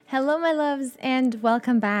Hello, my loves, and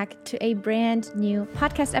welcome back to a brand new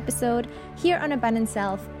podcast episode here on Abundant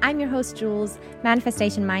Self. I'm your host, Jules,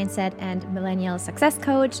 manifestation mindset and millennial success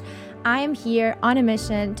coach. I am here on a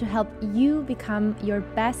mission to help you become your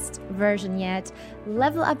best version yet,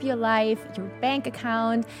 level up your life, your bank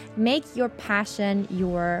account, make your passion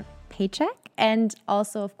your paycheck, and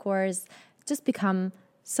also, of course, just become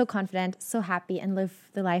so confident, so happy, and live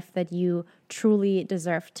the life that you truly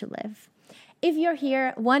deserve to live. If you're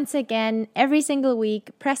here once again, every single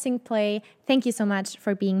week, pressing play, thank you so much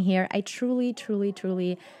for being here. I truly, truly,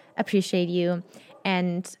 truly appreciate you.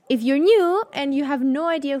 And if you're new and you have no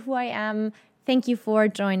idea who I am, thank you for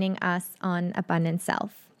joining us on Abundant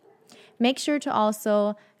Self. Make sure to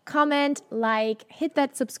also comment, hit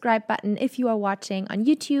that subscribe button if you are watching on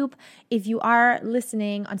YouTube. If you are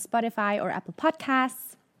listening on Spotify or Apple Podcasts,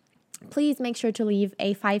 please make sure to leave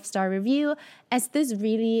a 5-star review, as this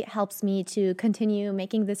really helps me to continue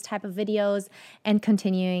making this type of videos and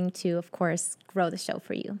continuing to, of course, grow the show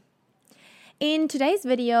for you. In today's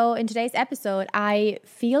episode, I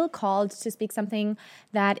feel called to speak something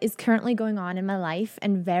that is currently going on in my life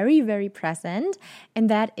and very, very present, and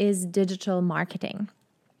that is digital marketing.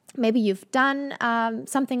 Maybe you've done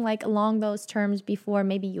something like along those terms before.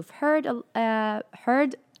 Maybe you've heard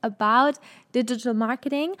about digital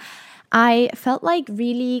marketing. I felt like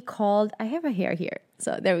really called. I have a hair here,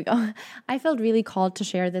 so there we go. I felt really called to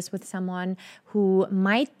share this with someone who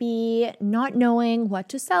might be not knowing what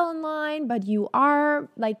to sell online, but you are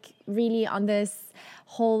really on this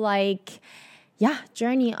whole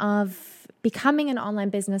journey of becoming an online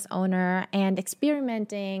business owner and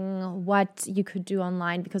experimenting what you could do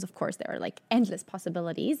online, because of course there are endless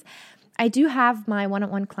possibilities. I do have my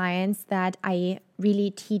one-on-one clients that I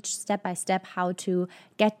really teach step by step how to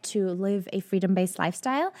get to live a freedom-based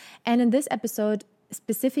lifestyle. And in this episode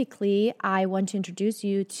specifically, I want to introduce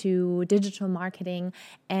you to digital marketing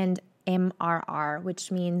and MRR,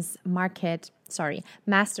 which means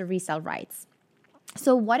master resale rights.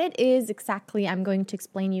 So what it is exactly, I'm going to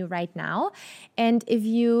explain you right now. And if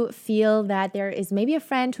you feel that there is maybe a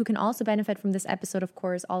friend who can also benefit from this episode, of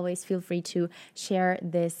course, always feel free to share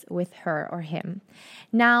this with her or him.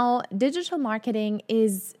 Now, digital marketing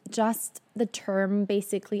is just the term,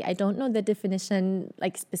 basically. I don't know the definition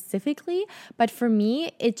specifically, but for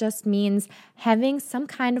me, it just means having some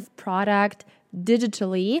kind of product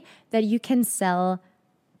digitally that you can sell,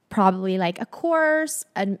 probably like a course,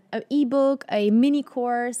 an ebook, a mini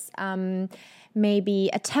course, maybe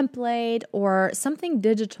a template or something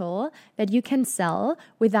digital that you can sell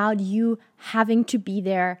without you having to be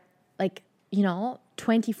there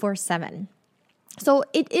 24/7. So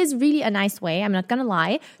it is really a nice way, I'm not gonna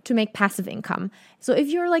lie, to make passive income. So if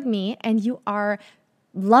you're like me and you are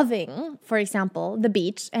loving, for example, the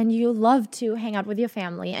beach, and you love to hang out with your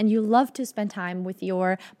family, and you love to spend time with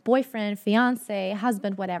your boyfriend, fiance,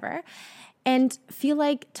 husband, whatever, and feel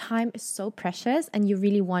like time is so precious and you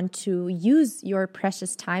really want to use your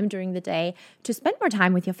precious time during the day to spend more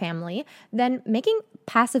time with your family, then making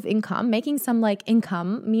passive income, making some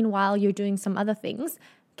income meanwhile you're doing some other things,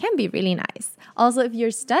 can be really nice. Also, if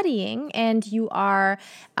you're studying and you are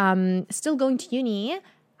still going to uni,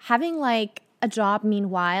 having a job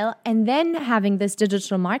meanwhile, and then having this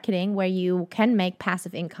digital marketing where you can make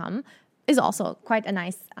passive income is also quite a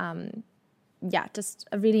nice, just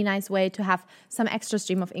a really nice way to have some extra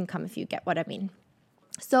stream of income, if you get what I mean.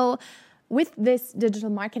 So with this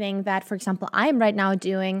digital marketing that, for example, I am right now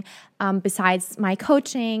doing, besides my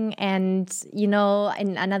coaching, and, in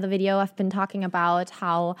another video, I've been talking about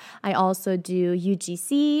how I also do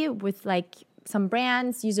UGC with some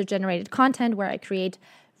brands, user-generated content, where I create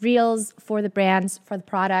reels for the brands, for the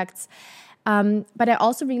products. But I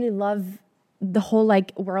also really love the whole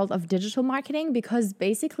world of digital marketing, because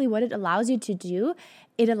basically what it allows you to do,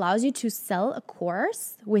 it allows you to sell a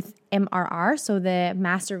course with MRR, so the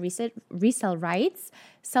master resale rights,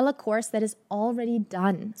 sell a course that is already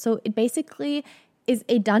done. So it basically is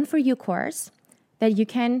a done for you course that you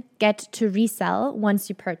can get to resell once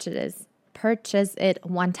you purchase it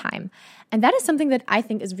one time. And that is something that I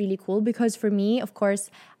think is really cool, because for me, of course,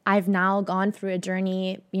 I've now gone through a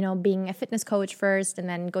journey, being a fitness coach first and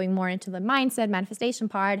then going more into the mindset, manifestation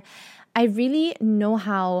part. I really know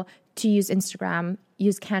how to use Instagram,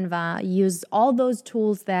 use Canva, use all those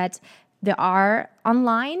tools that there are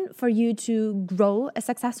online for you to grow a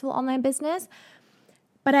successful online business.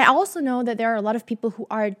 But I also know that there are a lot of people who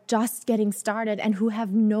are just getting started and who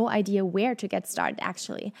have no idea where to get started,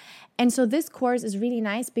 actually. And so this course is really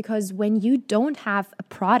nice, because when you don't have a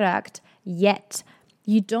product yet,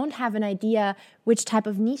 you don't have an idea which type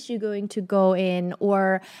of niche you're going to go in,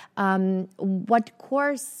 or what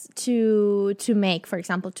course to make, for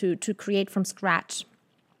example, to create from scratch.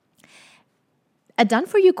 A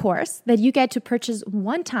done-for-you course that you get to purchase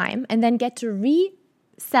one time and then get to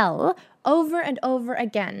resell over and over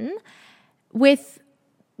again with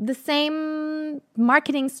the same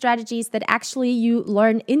marketing strategies that actually you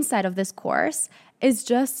learn inside of this course is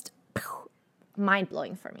just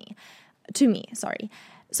mind-blowing to me.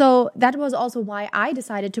 So that was also why I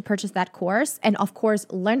decided to purchase that course and, of course,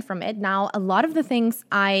 learn from it. Now, a lot of the things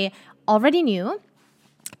I already knew,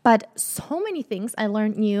 but so many things I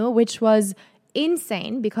learned new, which was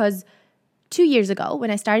insane, because 2 years ago when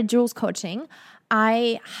I started Jules Coaching,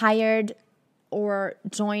 I hired or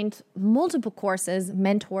joined multiple courses,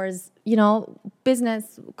 mentors,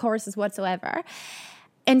 business courses whatsoever,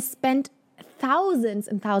 and spent thousands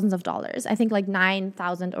and thousands of dollars. I think like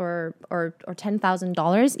 $9,000 or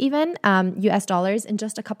 $10,000 even, US dollars, in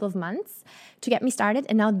just a couple of months to get me started.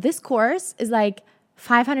 And now this course is like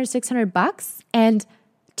 $500, $600 and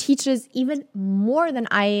teaches even more than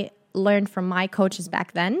I learned from my coaches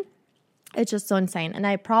back then. It's just so insane. And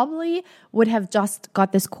I probably would have just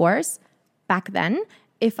got this course back then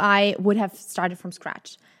if I would have started from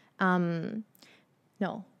scratch. No.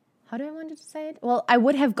 How do I want to say it? Well, I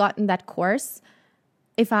would have gotten that course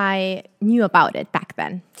if I knew about it back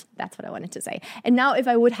then. That's what I wanted to say. And now if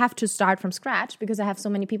I would have to start from scratch, because I have so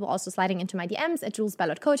many people also sliding into my DMs at Jules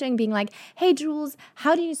Ballot Coaching being like, hey, Jules,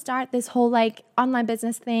 how do you start this whole like online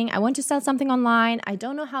business thing? I want to sell something online. I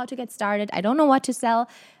don't know how to get started. I don't know what to sell.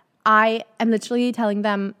 I am literally telling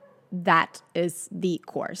them that is the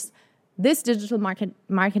course. This digital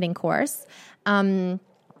marketing course,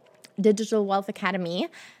 Digital Wealth Academy,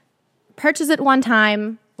 purchase it one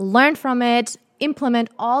time, learn from it, implement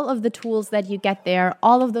all of the tools that you get there,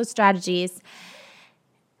 all of those strategies,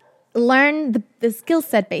 learn the skill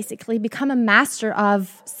set basically, become a master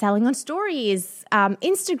of selling on stories,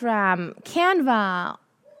 Instagram, Canva,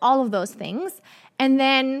 all of those things. And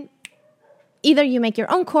then either you make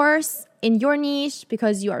your own course in your niche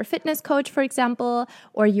because you are a fitness coach, for example,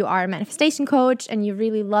 or you are a manifestation coach and you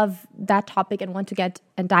really love that topic and want to get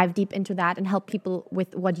and dive deep into that and help people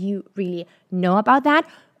with what you really know about that.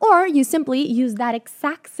 Or you simply use that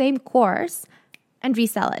exact same course and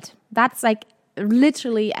resell it. That's like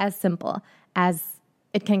literally as simple as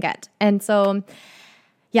it can get. And so,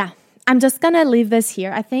 yeah, I'm just going to leave this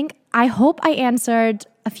here. I hope I answered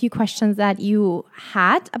a few questions that you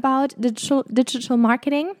had about digital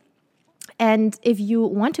marketing. And if you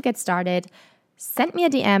want to get started, send me a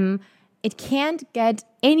DM. It can't get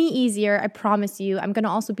any easier, I promise you. I'm going to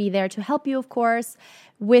also be there to help you, of course,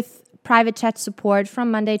 with private chat support from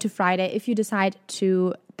Monday to Friday. If you decide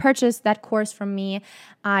to purchase that course from me,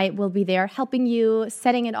 I will be there helping you,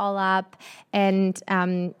 setting it all up, and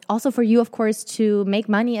also for you, of course, to make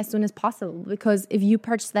money as soon as possible. Because if you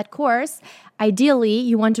purchase that course, ideally,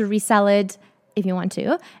 you want to resell it if you want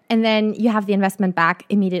to, and then you have the investment back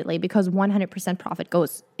immediately, because 100% profit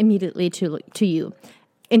goes immediately to you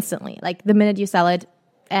instantly. Like the minute you sell it,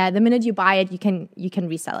 the minute you buy it, you can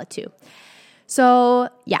resell it too. So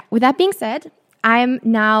yeah, with that being said, I'm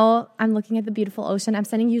looking at the beautiful ocean. I'm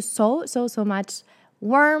sending you so much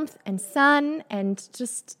warmth and sun, and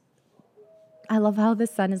just I love how the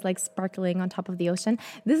sun is like sparkling on top of the ocean.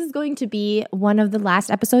 This is going to be one of the last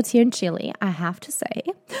episodes here in Chile, I have to say.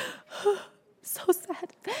 So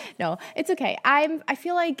sad. No, it's okay. I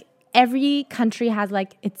feel like every country has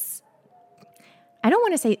like its, I don't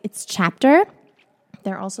want to say its chapter.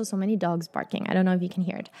 There are also so many dogs barking. I don't know if you can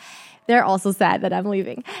hear it. They're also sad that I'm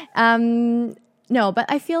leaving. No, but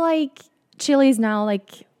I feel like Chile is now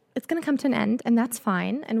like, it's going to come to an end, and that's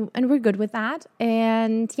fine. And we're good with that.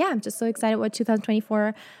 And yeah, I'm just so excited what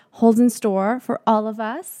 2024 holds in store for all of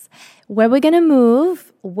us, where we're going to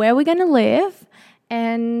move, where we're going to live.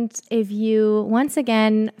 And if you, once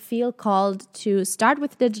again, feel called to start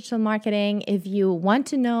with digital marketing, if you want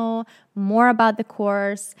to know more about the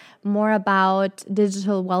course, more about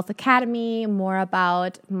Digital Wealth Academy, more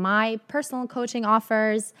about my personal coaching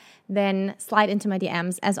offers, then slide into my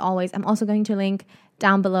DMs. As always, I'm also going to link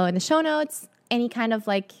down below in the show notes any kind of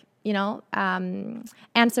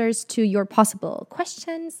answers to your possible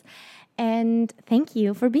questions. And thank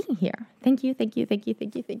you for being here. Thank you.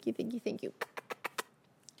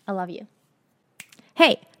 I love you.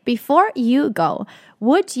 Hey, before you go,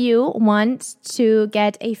 would you want to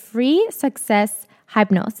get a free success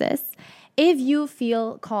hypnosis if you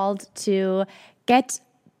feel called to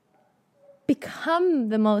become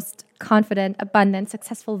the most confident, abundant,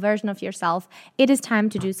 successful version of yourself, it is time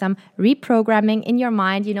to do some reprogramming in your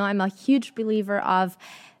mind. You know, I'm a huge believer of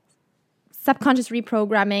subconscious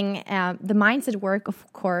reprogramming, the mindset work, of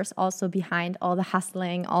course, also behind all the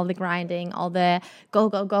hustling, all the grinding, all the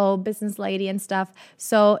go, business lady and stuff.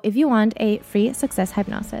 So if you want a free success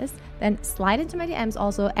hypnosis, then slide into my DMs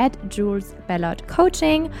also at Jules Bellot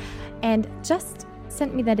Coaching and just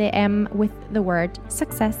send me the DM with the word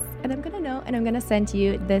success, and I'm gonna know, and I'm gonna send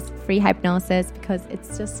you this free hypnosis because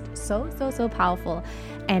it's just so powerful,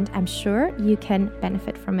 and I'm sure you can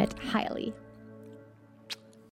benefit from it highly.